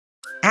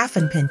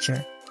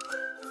Affenpinscher,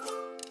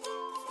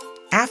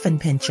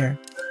 Affenpinscher.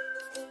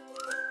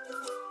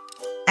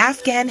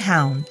 Afghan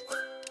Hound,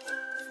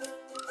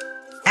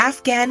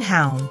 Afghan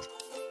Hound.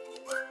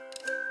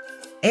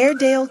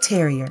 Airedale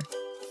Terrier,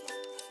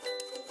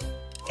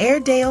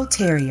 Airedale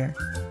Terrier.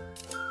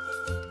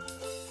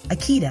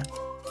 Akita,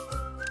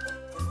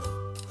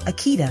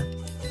 Akita.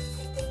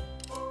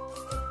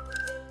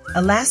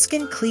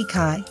 Alaskan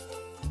Klekai,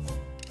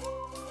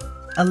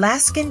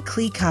 Alaskan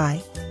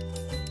Klekai.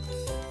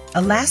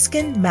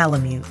 Alaskan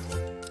Malamute,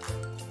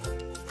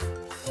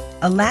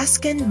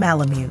 Alaskan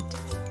Malamute.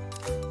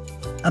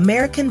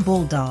 American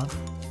Bulldog,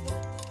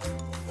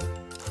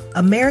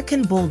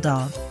 American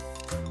Bulldog.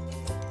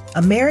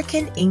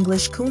 American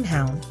English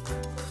Coonhound,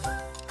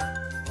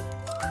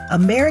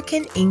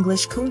 American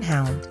English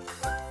Coonhound.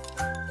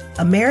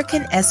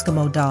 American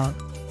Eskimo Dog,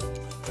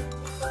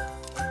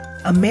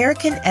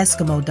 American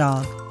Eskimo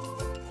Dog.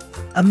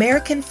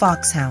 American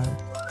Foxhound,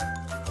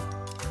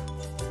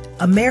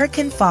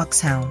 American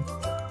Foxhound.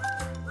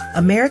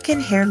 American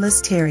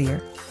Hairless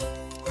Terrier,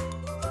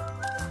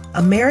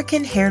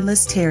 American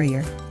Hairless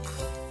Terrier.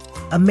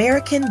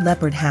 American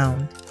Leopard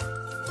Hound,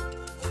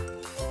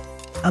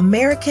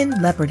 American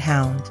Leopard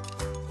Hound.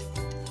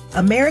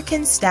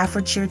 American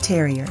Staffordshire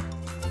Terrier,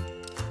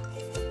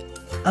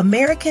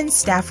 American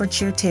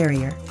Staffordshire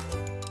Terrier.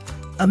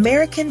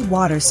 American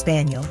Water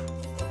Spaniel,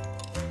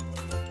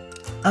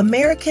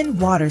 American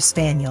Water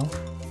Spaniel.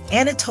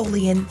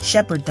 Anatolian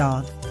Shepherd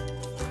Dog,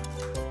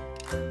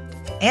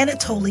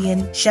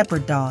 Anatolian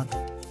Shepherd Dog.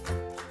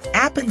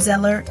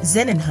 Appenzeller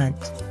Sennenhund,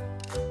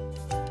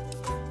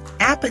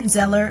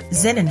 Appenzeller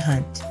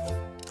Sennenhund.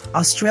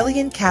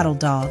 Australian Cattle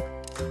Dog,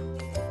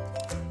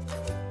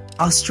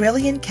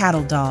 Australian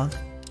Cattle Dog.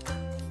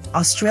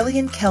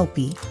 Australian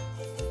Kelpie,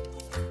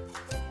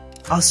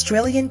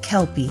 Australian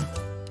Kelpie.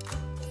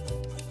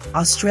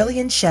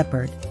 Australian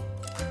Shepherd,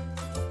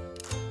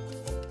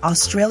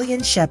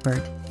 Australian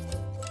Shepherd.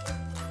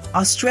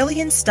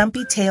 Australian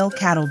Stumpy Tail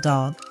Cattle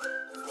Dog,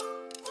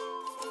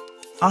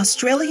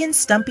 Australian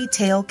Stumpy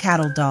Tail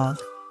Cattle Dog.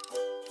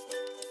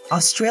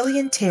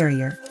 Australian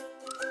Terrier,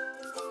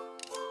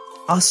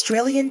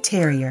 Australian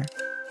Terrier.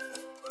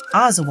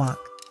 Ozawack,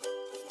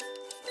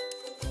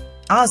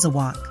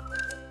 Ozawack.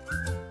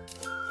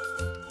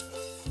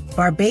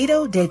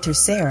 Barbado de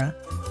Tercera,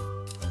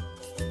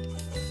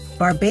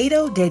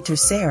 Barbado de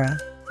Tercera.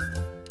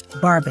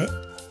 Barbet,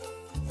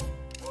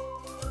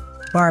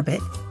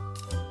 Barbet.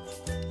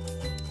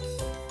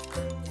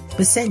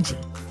 Basenji,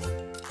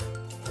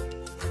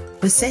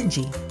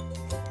 Basenji.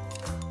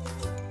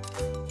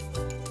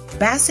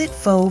 Basset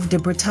Fauve de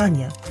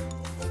Bretagne,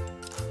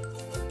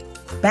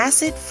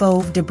 Basset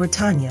Fauve de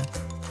Bretagne.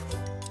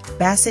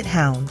 Basset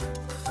Hound,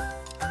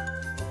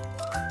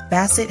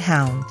 Basset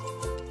Hound.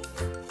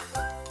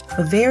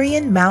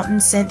 Bavarian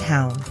Mountain Scent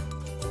Hound,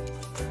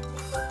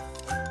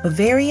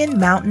 Bavarian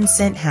Mountain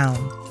Scent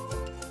Hound.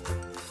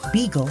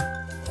 Beagle,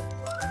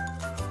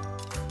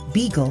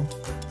 Beagle.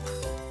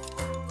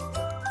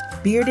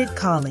 Bearded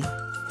Collie,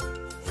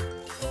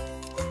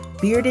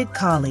 Bearded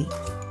Collie.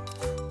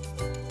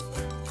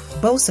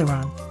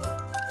 Beauceron,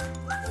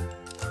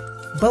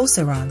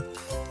 Beauceron.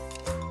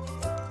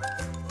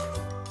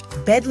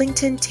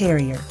 Bedlington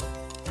Terrier,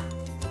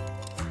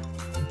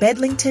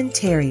 Bedlington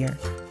Terrier.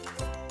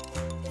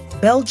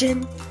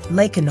 Belgian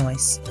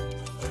Laekenois,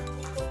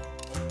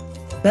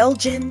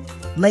 Belgian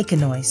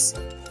Laekenois.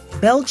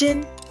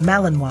 Belgian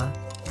Malinois,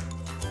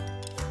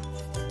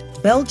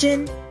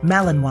 Belgian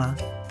Malinois.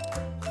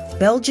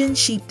 Belgian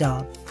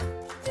Sheepdog,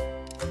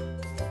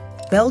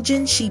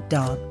 Belgian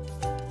Sheepdog.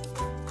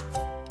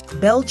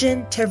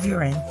 Belgian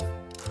Tervuren,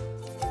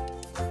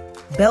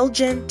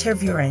 Belgian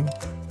Tervuren.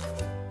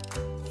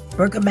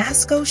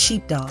 Bergamasco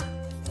Sheepdog,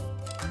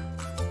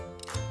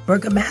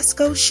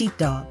 Bergamasco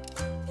Sheepdog.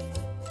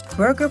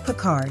 Burger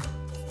Picard,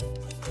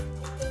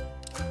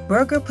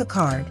 Burger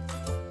Picard.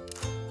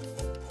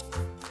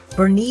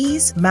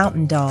 Bernese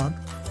Mountain Dog,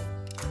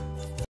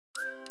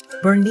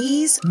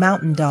 Bernese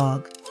Mountain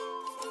Dog.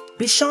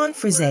 Bichon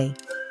Frise,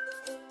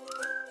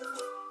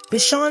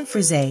 Bichon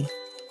Frise.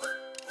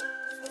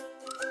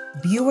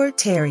 Boer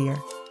Terrier,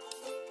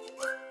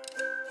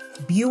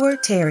 Boer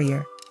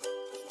Terrier.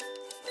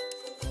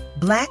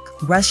 Black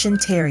Russian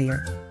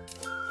Terrier,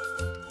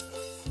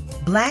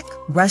 Black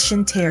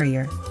Russian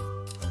Terrier.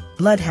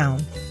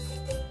 Bloodhound,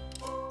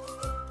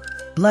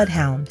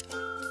 Bloodhound.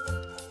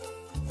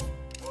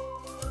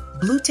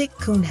 Bluetick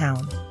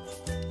Coonhound,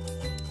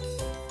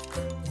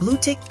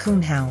 Bluetick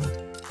Coonhound.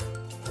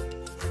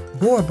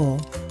 Boerboel,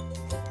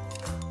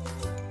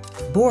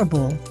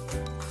 Boerboel.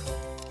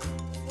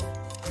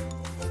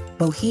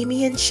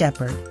 Bohemian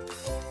Shepherd,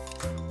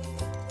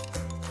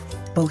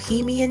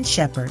 Bohemian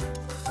Shepherd.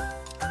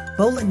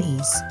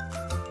 Bolognese,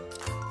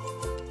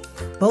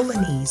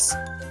 Bolognese.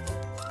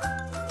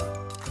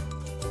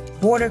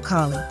 Border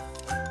Collie,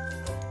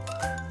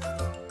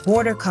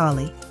 Border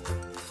Collie.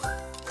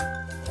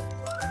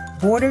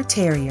 Border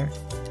Terrier,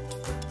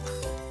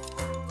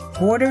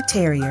 Border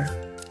Terrier.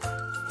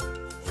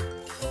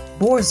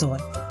 Borzoi,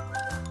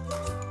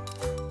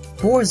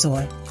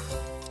 Borzoi,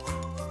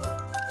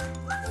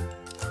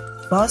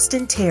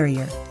 Boston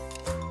Terrier,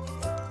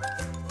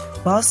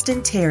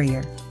 Boston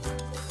Terrier,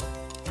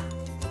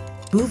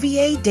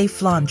 Bouvier de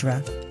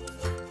Flandre,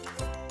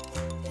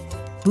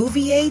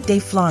 Bouvier de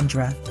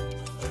Flandre,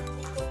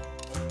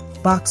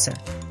 Boxer,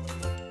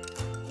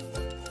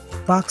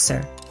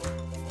 Boxer,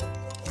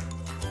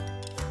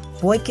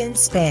 Boykin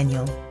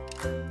Spaniel,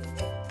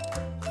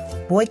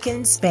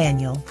 Boykin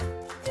Spaniel,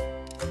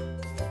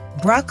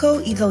 Bracco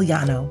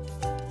Italiano,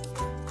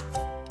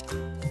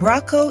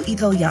 Bracco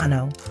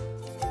Italiano,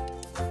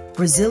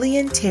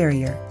 Brazilian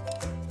Terrier,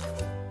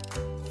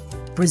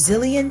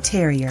 Brazilian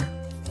Terrier,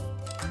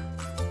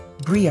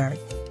 Briard,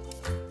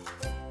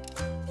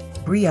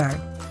 Briard,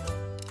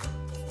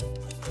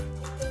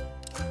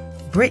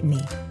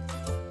 Brittany,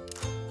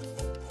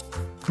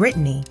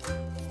 Brittany,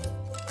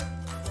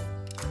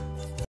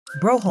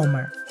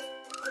 Brohomer,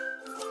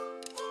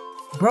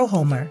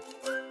 Brohomer,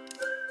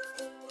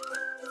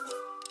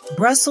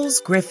 Brussels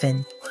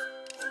Griffon,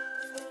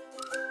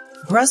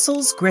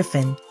 Brussels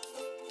Griffon,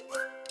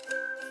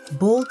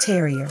 Bull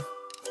Terrier,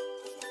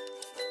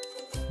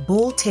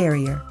 Bull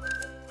Terrier,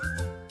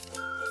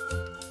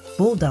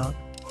 Bulldog,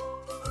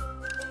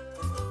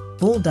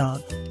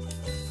 Bulldog,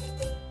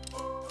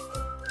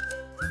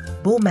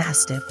 Bull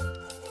Mastiff,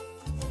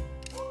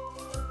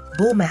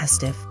 Bull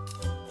Mastiff,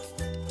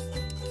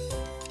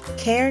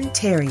 Cairn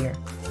Terrier,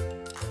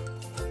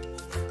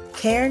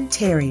 Cairn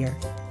Terrier,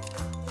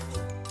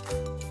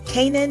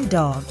 Canaan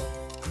Dog,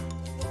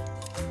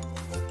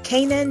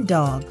 Canaan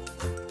Dog,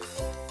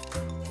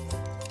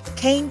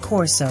 Cane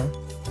Corso,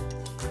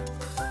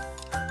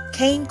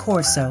 Cane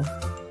Corso,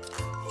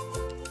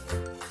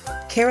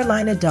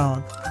 Carolina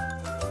Dog,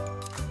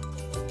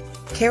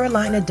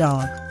 Carolina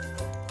Dog,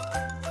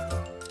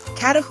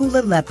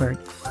 Catahoula Leopard,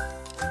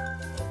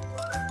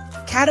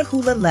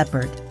 Catahoula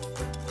Leopard,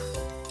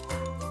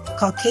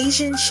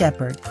 Caucasian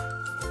Shepherd,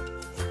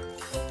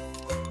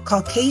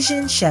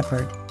 Caucasian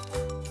Shepherd,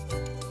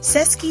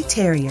 Sesky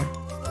Terrier,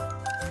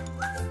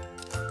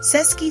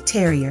 Sesky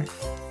Terrier,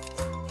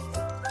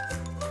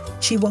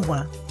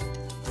 Chihuahua,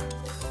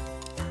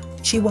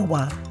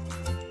 Chihuahua,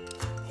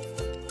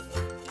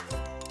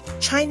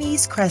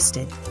 Chinese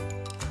Crested,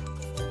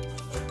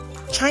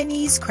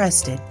 Chinese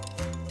Crested,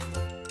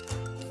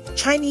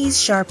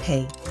 Chinese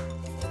Shar-Pei,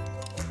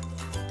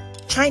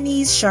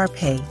 Chinese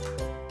Shar-Pei,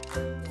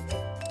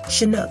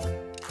 Chinook,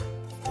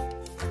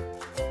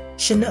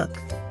 Chinook,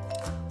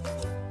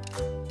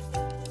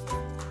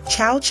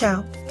 Chow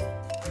Chow,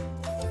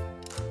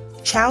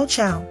 Chow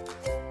Chow,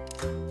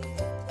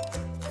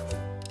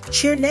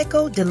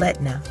 Chirneco de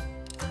l'Etna,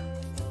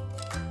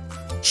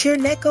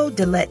 Chirneco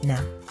de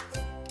l'Etna,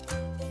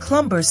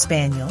 Clumber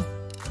Spaniel,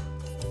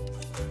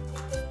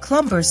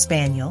 Clumber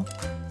Spaniel,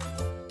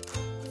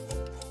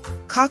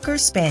 Cocker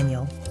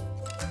Spaniel,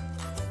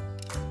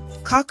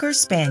 Cocker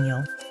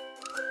Spaniel,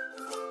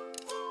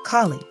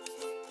 Collie,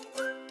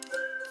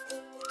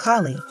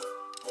 Collie,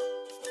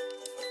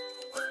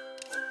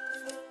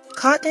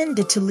 Cotton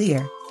de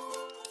Tulier,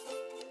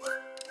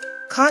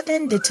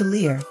 Cotton de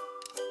Tulier,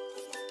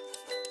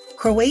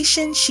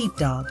 Croatian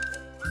Sheepdog,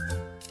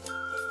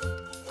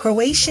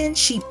 Croatian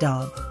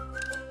Sheepdog,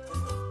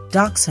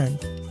 Dachshund,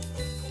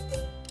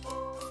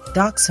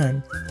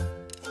 Dachshund,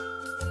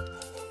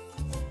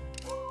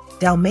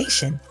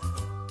 Dalmatian,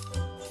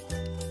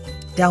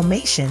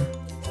 Dalmatian,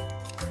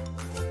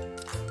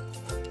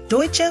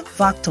 Deutsche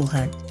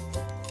Wachtelhund,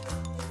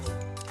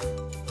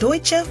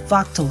 Deutsche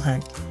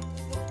Wachtelhund,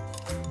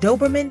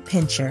 Doberman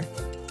Pinscher,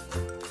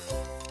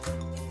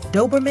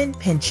 Doberman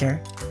Pinscher,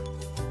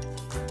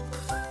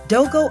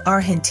 Dogo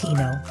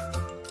Argentino,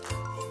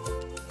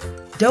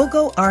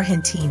 Dogo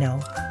Argentino,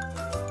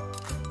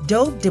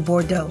 Dogue de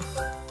Bordeaux,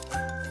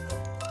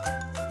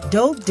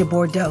 Dogue de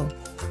Bordeaux,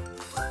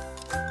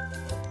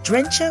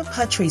 Drencha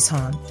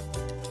Putrishan,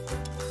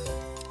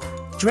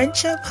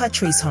 Drencha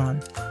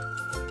Putrishan,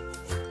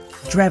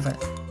 Drever,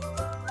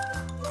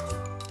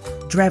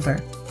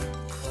 Drever,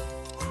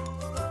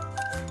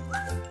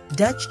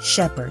 Dutch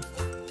Shepherd,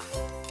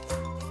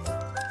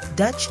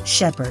 Dutch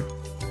Shepherd,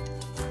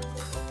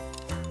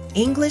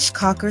 English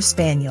Cocker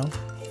Spaniel,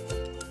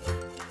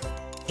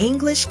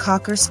 English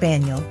Cocker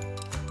Spaniel,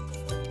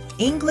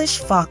 English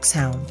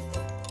Foxhound,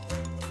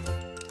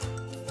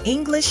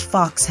 English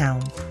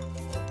Foxhound,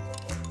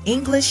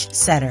 English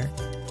Setter,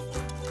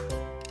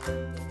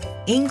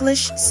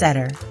 English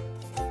Setter,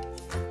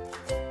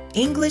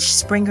 English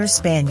Springer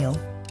Spaniel,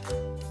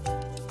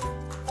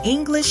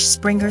 English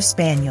Springer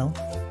Spaniel,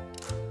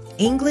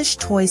 English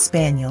Toy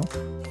Spaniel,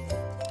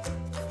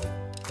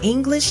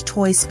 English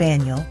Toy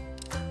Spaniel,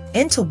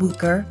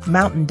 Entlebucher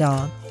Mountain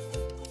Dog,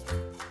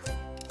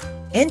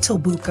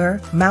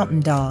 Entlebucher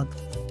Mountain Dog,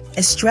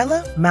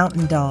 Estrella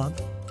Mountain Dog,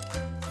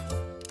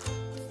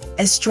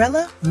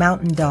 Estrella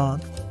Mountain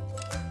Dog,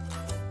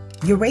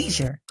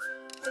 Eurasier,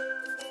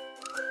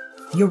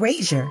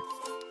 Eurasier,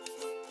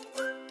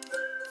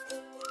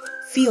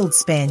 Field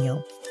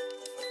Spaniel,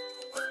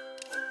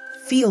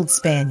 Field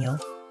Spaniel,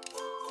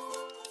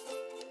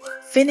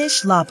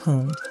 Finnish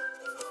Lophound,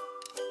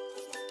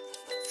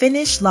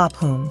 Finnish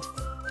Lapphund,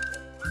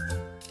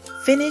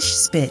 Finnish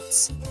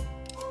Spitz,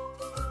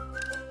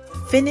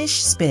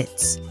 Finnish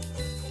Spitz,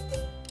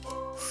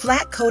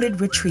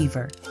 Flat-coated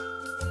Retriever,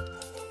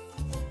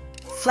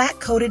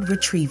 Flat-coated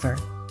Retriever,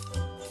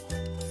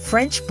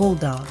 French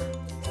Bulldog,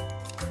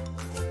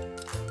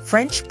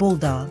 French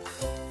Bulldog,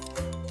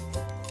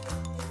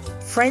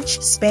 French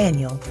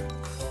Spaniel,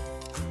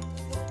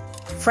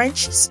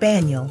 French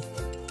Spaniel,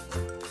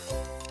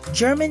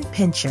 German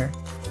Pinscher,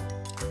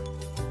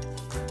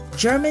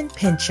 German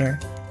Pinscher,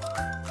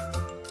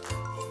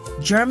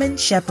 German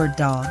Shepherd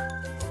Dog,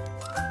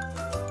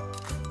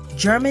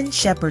 German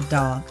Shepherd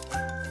Dog,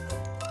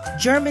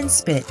 German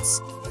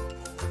Spitz,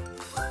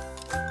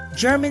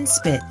 German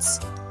Spitz,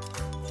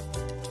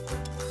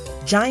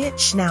 Giant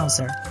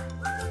Schnauzer,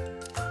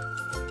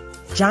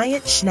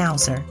 Giant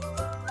Schnauzer,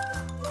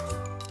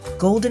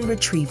 Golden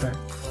Retriever,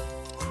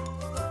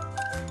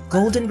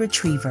 Golden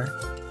Retriever,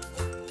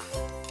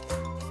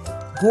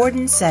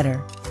 Gordon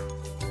Setter,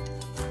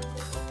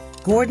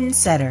 Gordon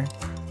Setter,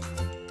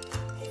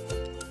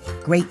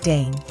 Great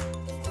Dane,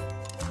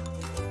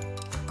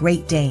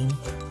 Great Dane,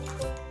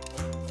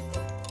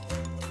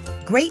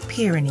 Great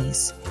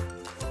Pyrenees,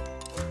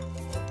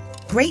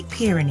 Great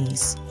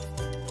Pyrenees,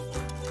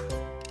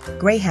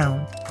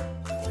 Greyhound,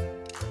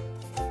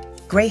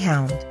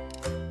 Greyhound,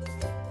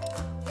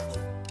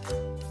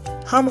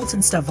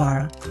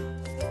 Hamilton-Stavara,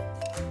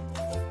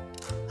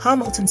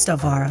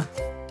 Hamilton-Stavara,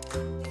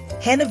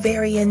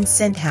 Hanoverian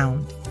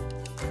Scenthound,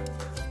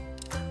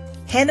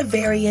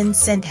 Hanoverian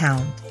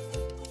Scenthound,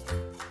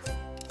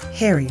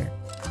 Harrier,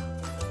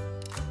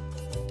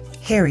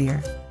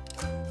 Harrier,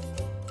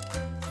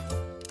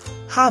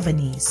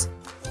 Havanese,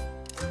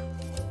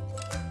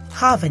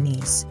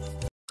 Havanese,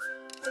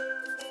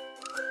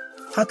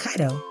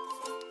 Hokkaido,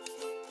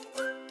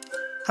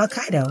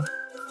 Hokkaido,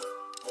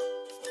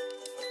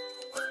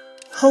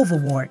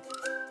 Hovawart,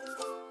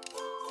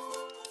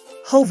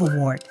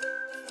 Hovawart,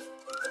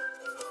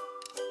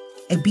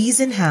 a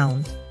Bison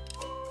Hound,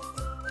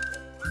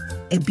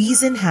 a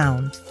Bison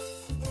Hound,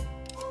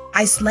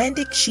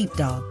 Icelandic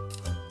Sheepdog,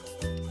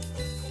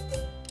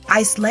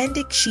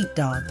 Icelandic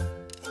Sheepdog,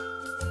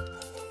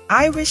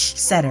 Irish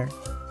Setter,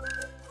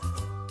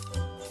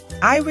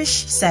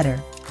 Irish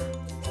Setter,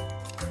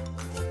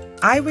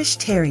 Irish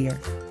Terrier,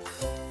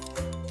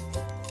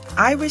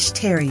 Irish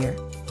Terrier,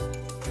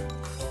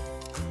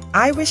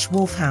 Irish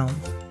Wolfhound,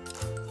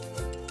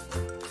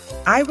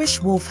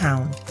 Irish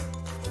Wolfhound,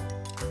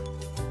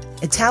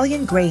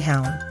 Italian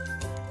Greyhound,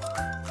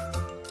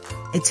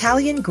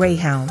 Italian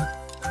Greyhound,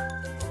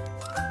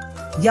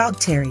 Yog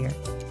Terrier,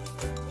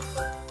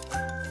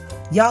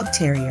 Yog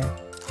Terrier,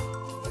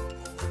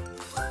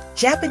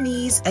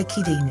 Japanese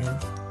Akita Inu,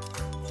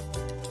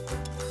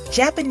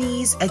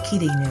 Japanese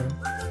Akita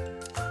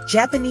Inu,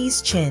 Japanese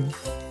Chin,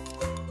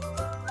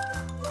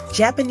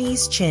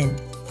 Japanese Chin,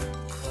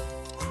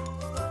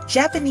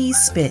 Japanese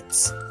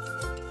Spitz,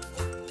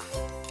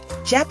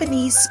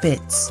 Japanese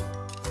Spitz,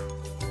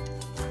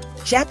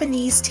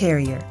 Japanese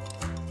Terrier,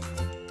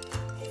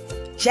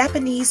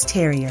 Japanese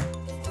Terrier,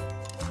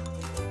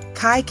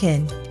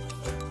 Kaikin,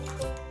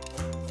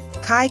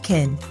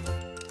 Kaikin,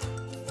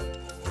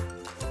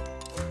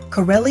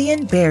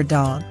 Karelian Bear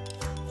Dog,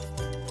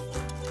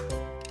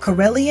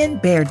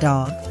 Karelian Bear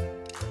Dog,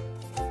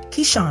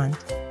 Keeshond,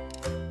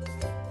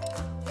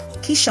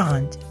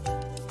 Keeshond,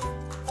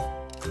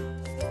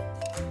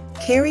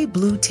 Kerry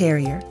Blue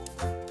Terrier,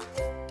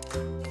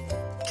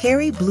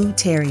 Kerry Blue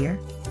Terrier,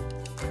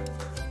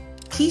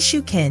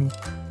 Kishuken,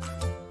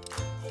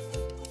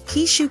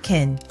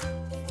 Kishuken,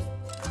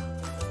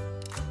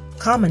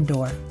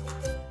 Commodore,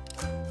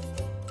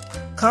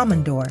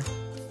 Commodore,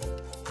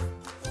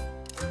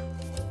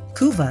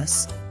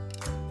 Kuvas,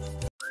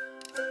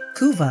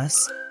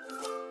 Kuvas,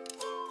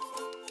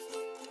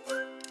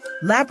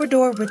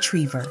 Labrador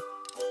Retriever,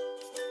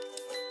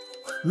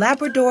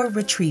 Labrador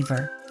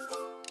Retriever,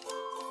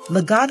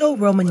 Legato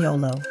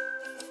Romagnolo,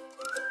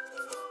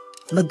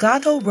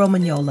 Legato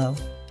Romagnolo,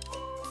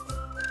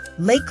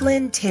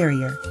 Lakeland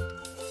Terrier,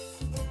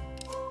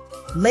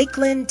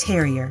 Lakeland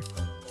Terrier,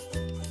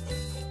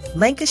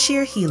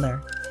 Lancashire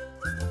Heeler,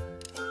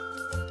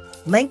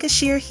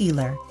 Lancashire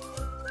Heeler,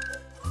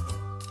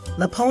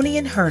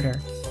 Laponian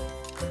Herder,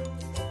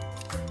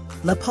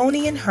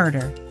 Laponian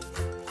Herder,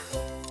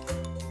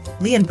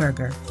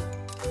 Leonberger,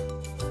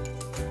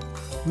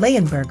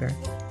 Leonberger,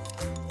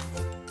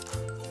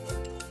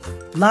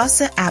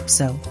 Lhasa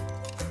Apso,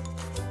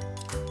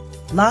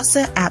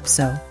 Lhasa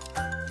Apso,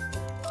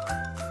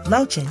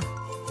 Lochin,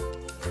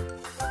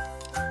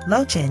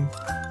 Lochin,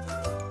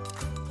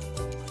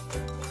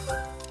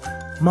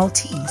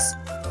 Maltese,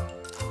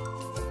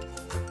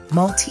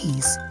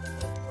 Maltese,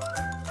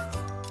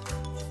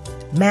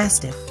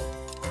 Mastiff,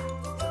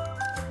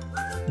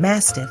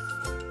 Mastiff,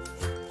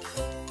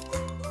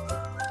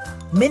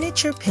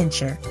 Miniature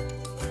Pinscher,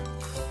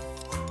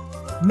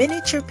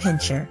 Miniature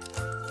Pinscher,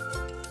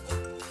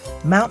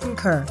 Mountain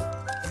Cur,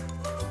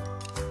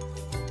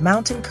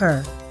 Mountain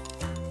Cur,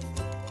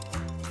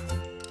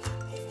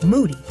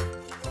 Moody,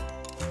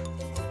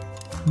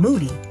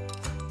 Moody.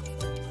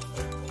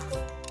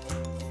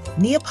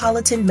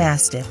 Neapolitan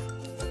Mastiff.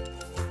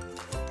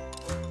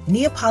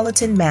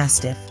 Neapolitan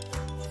Mastiff.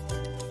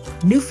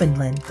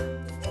 Newfoundland.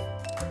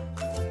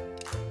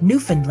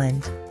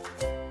 Newfoundland.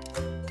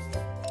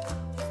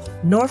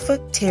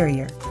 Norfolk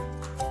Terrier.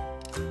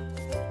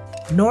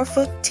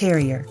 Norfolk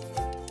Terrier.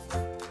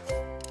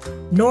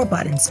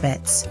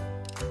 Norbottensspitz.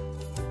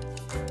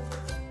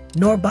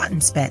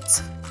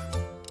 Norbottensspitz.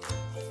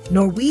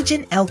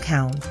 Norwegian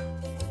Elkhound.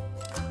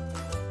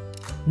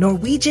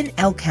 Norwegian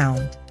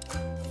Elkhound.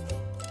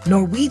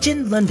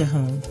 Norwegian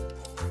Lundehund.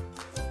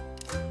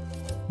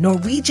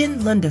 Norwegian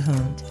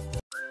Lundehund.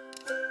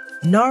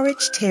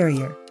 Norwich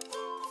Terrier.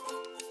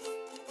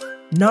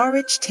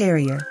 Norwich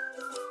Terrier.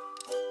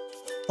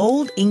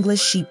 Old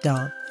English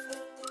Sheepdog.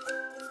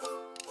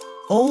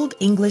 Old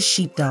English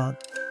Sheepdog.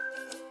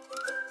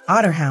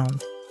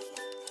 Otterhound.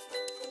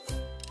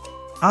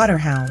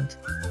 Otterhound.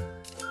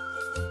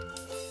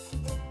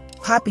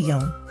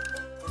 Papillon.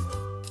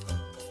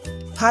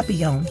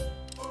 Papillon.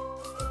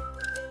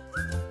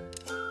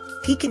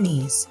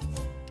 Pekingese.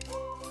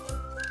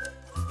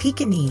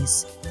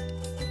 Pekingese.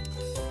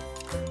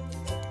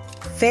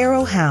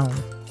 Pharaoh Hound.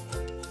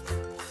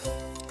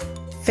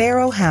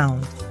 Pharaoh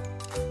Hound.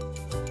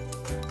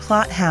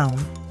 Plot Hound.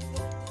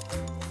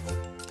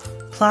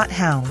 Plot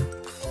Hound.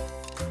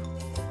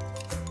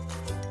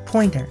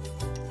 Pointer.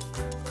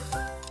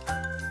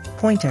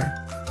 Pointer.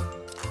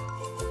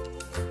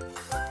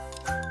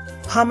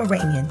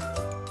 Pomeranian.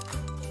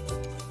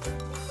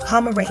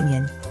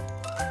 Pomeranian.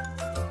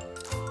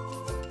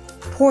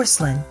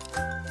 Porcelain.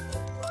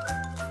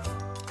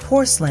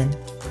 Porcelain.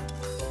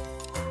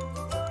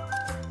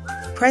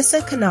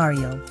 Presa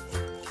Canario.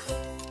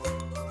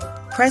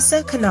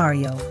 Presa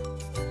Canario.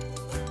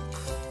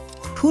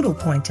 Poodle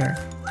Pointer.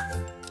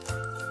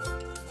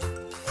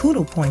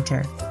 Poodle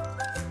Pointer.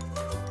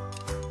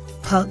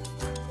 Pug.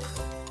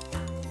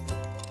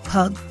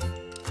 Pug.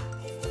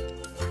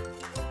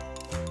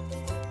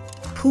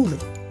 Pulley.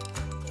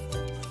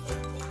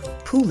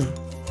 Pulley.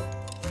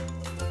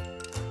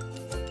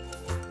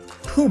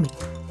 Pumi.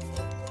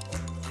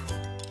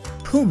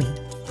 Pumi.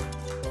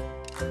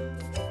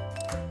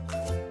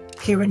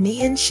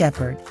 Pyrenean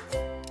Shepherd.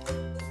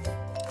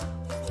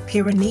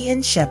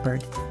 Pyrenean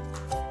Shepherd.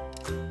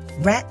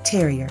 Rat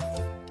Terrier.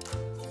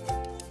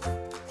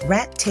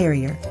 Rat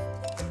Terrier.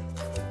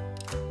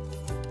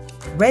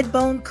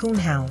 Redbone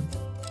Coonhound.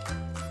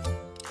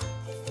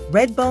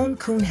 Redbone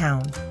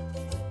Coonhound.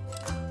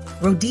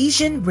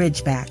 Rhodesian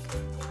Ridgeback.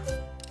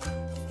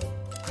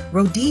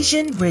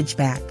 Rhodesian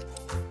Ridgeback.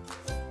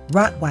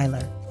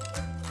 Rottweiler.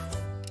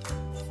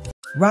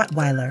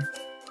 Rottweiler.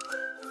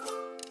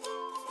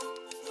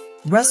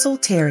 Russell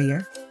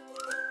Terrier.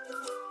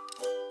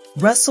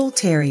 Russell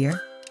Terrier.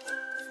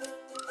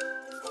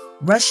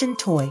 Russian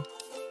Toy.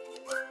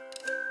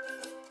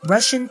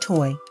 Russian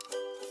Toy.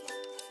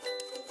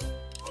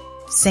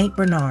 Saint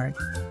Bernard.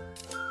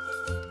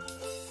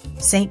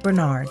 Saint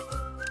Bernard.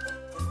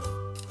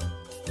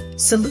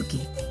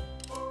 Saluki.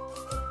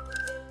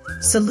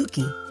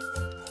 Saluki.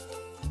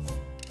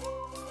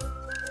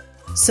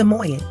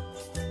 Samoyed.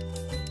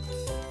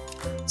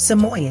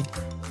 Samoyed.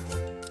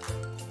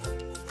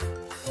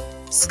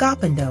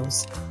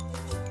 Scopendos.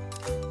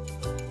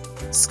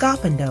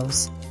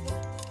 Scopendos.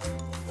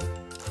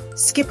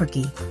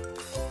 Skipperkey.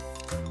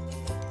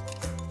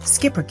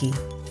 Skipperkey.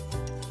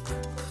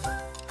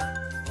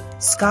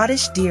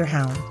 Scottish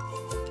Deerhound.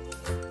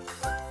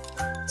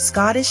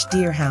 Scottish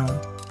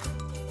Deerhound.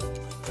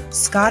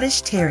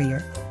 Scottish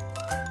Terrier.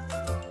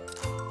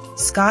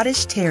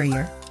 Scottish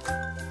Terrier.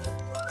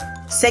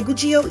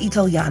 Seguggio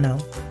Italiano.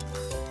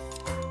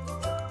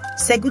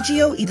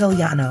 Seguggio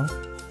Italiano.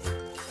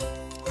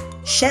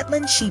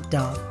 Shetland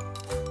Sheepdog.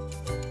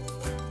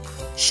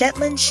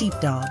 Shetland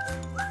Sheepdog.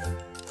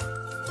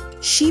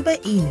 Shiba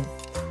Inu.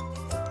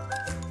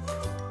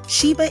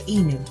 Shiba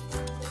Inu.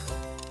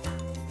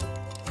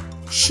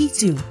 Shih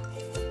Tzu.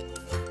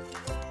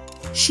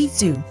 Shih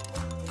Tzu.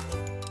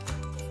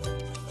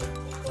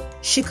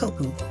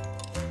 Shikoku.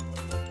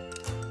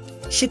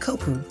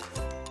 Shikoku.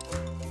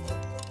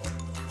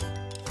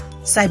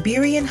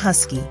 Siberian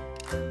Husky.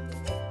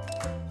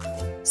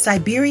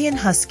 Siberian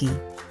Husky.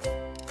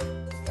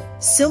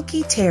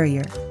 Silky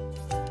Terrier.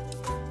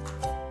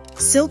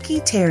 Silky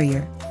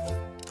Terrier.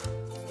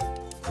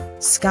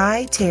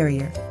 Skye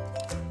Terrier.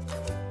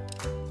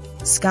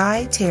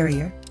 Skye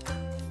Terrier.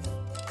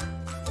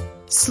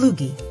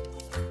 Slugy.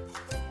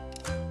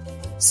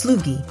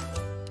 Slugy.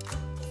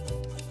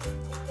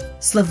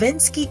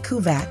 Slavinsky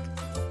Kuvak.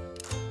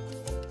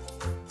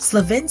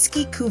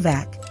 Slavinsky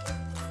Kuvak.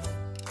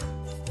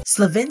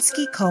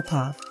 Slavinsky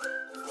Kopov.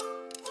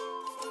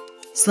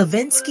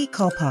 Slavinsky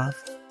Kopov.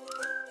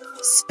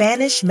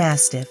 Spanish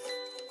Mastiff.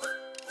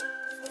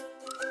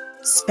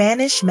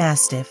 Spanish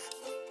Mastiff.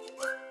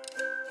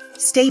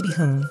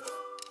 Stabyhound.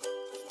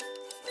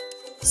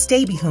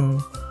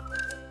 Stabyhound.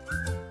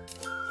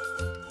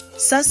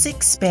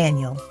 Sussex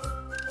Spaniel.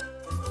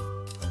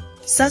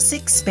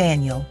 Sussex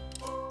Spaniel.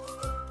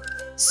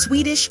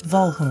 Swedish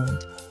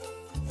Volhund.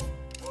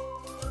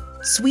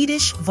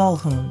 Swedish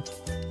Vallhund,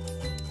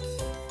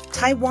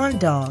 Taiwan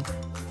Dog,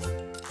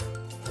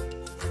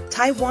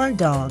 Taiwan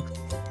Dog,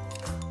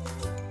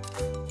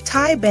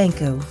 Thai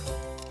Banco,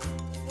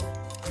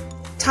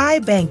 Thai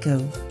Banco,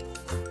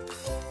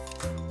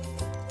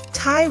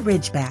 Thai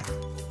Ridgeback,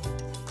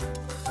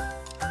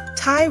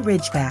 Thai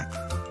Ridgeback,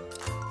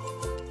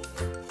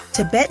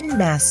 Tibetan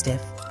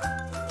Mastiff,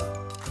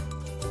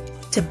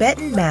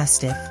 Tibetan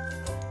Mastiff,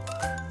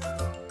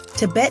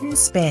 Tibetan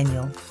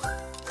Spaniel,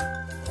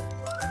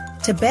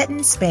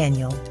 Tibetan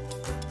Spaniel,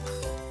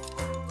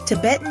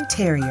 Tibetan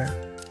Terrier,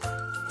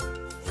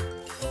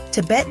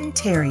 Tibetan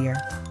Terrier,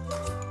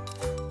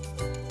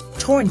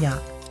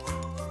 Tornyak,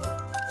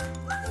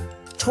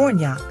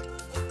 Tornyak,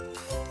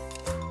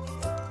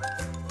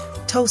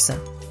 Tosa,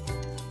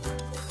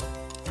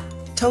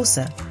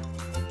 Tosa,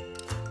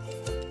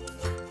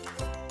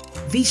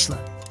 Vizsla,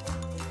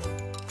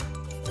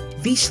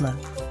 Vizsla,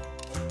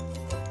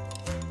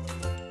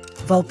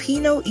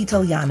 Vulpino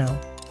Italiano,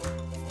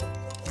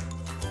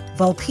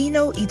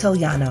 Vulpino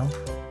Italiano,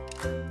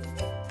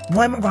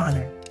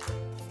 Weimaraner,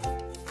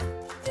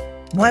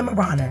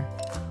 Weimaraner,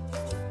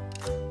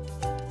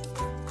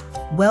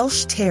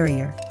 Welsh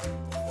Terrier,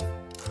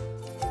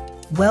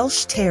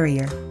 Welsh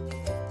Terrier,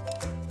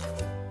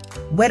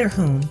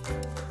 Wetterhoen,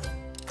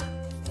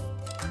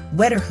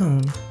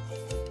 Wetterhoen,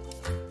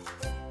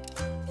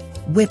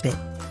 Whippet,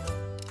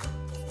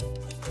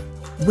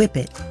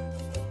 Whippet,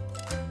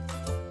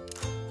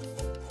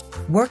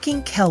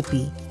 Working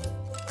Kelpie,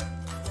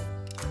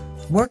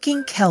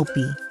 Working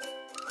Kelpie,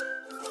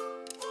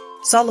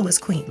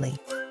 Soloist Quaintly,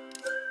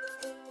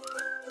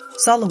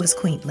 Soloist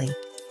Quaintly,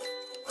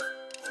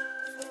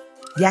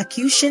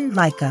 Yakutian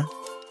Laika,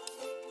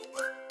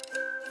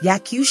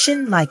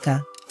 Yakutian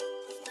Laika,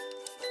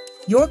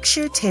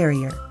 Yorkshire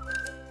Terrier,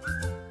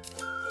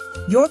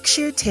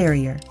 Yorkshire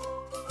Terrier,